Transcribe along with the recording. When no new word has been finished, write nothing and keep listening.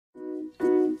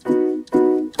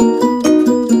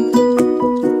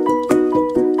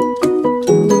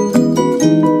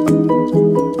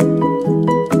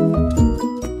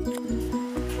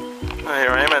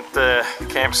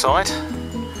campsite.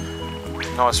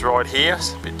 Nice ride here.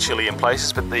 It's a bit chilly in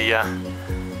places, but the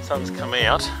sun's come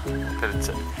out. But it's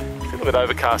a little bit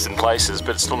overcast in places,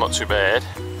 but it's still not too bad.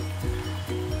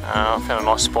 I found a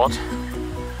nice spot.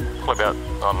 Probably about,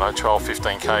 I don't know,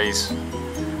 12-15 k's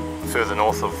further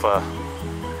north of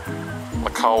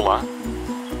Licola.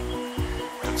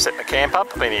 I'm setting the camp up.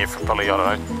 I've been here for probably, I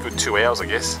don't know, a good 2 hours, I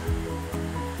guess.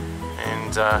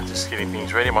 And just getting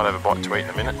things ready. Might have a bite to eat in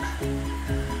a minute.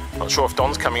 Not sure if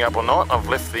Don's coming up or not. I've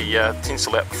left the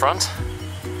tinsel out the front.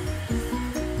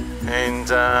 And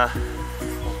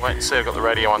wait and see. I've got the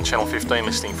radio on channel 15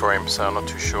 listening for him, so I'm not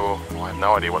too sure. I have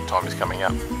no idea what time he's coming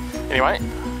up. Anyway,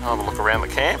 I'll have a look around the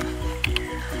camp.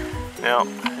 Now,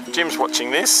 if Jim's watching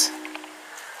this,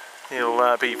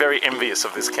 he'll be very envious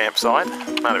of this campsite,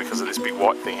 mainly because of this big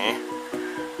white thing here.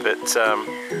 But I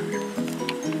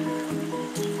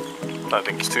don't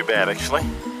think it's too bad actually.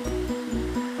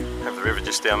 Have the river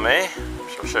just down there,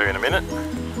 which I'll show you in a minute.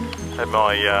 Have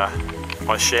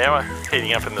my shower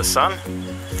heating up in the sun.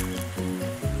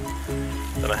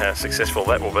 Don't know how successful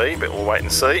that will be, but we'll wait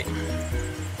and see.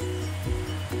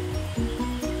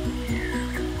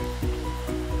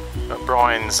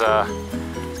 Brian's,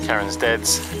 Karen's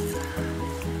dad's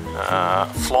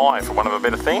fly, for want of a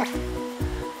better thing,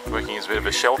 working as a bit of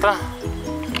a shelter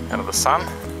out of the sun.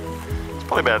 It's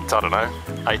probably about, I don't know,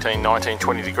 18, 19,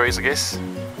 20 degrees I guess.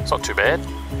 It's not too bad.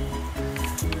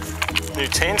 New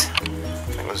tent, I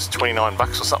think it was 29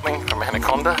 bucks or something from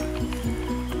Anaconda.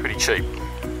 Pretty cheap.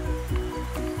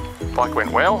 Bike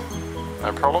went well,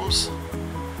 no problems.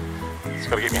 It's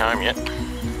got to get me home yet.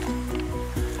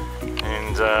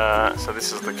 And so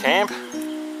this is the camp.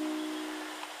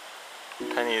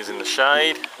 Panniers in the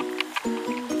shade.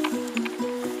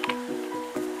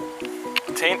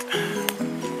 Tent.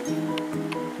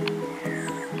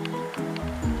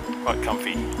 Quite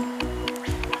comfy.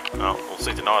 Oh, we'll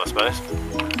see tonight I suppose.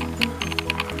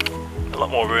 A lot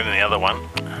more room than the other one.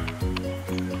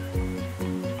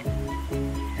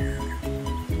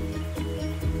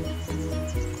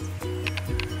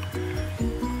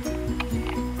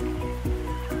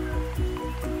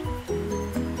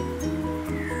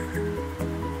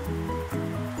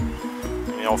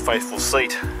 The old faithful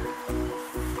seat.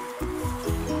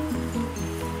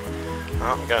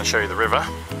 Well, I'm going to show you the river.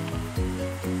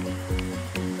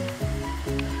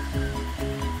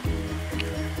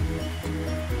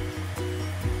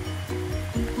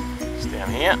 It's down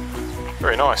here.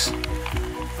 Very nice.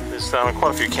 There's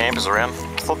quite a few campers around.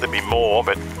 I thought there'd be more,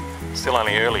 but still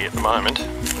only early at the moment.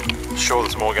 I'm sure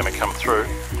there's more going to come through.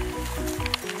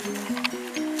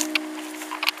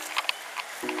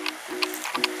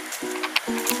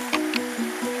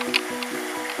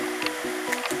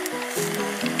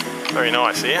 Very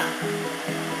nice here.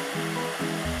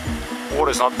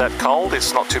 Water's not that cold,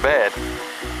 it's not too bad.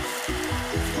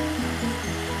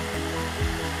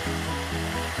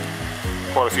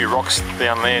 Quite a few rocks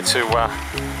down there to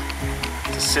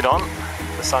sit on.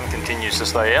 The sun continues to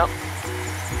stay out.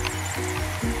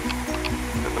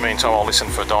 In the meantime, I'll listen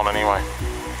for Don anyway.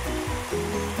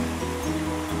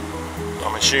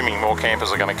 I'm assuming more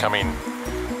campers are going to come in,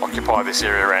 occupy this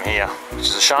area around here, which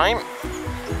is a shame.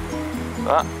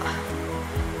 But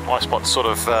my spot's sort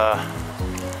of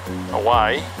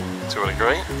away to a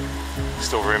degree.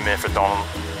 Still room there for Don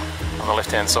on the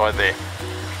left hand side there.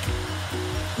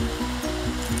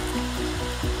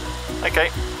 Okay,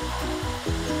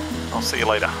 I'll see you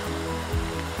later.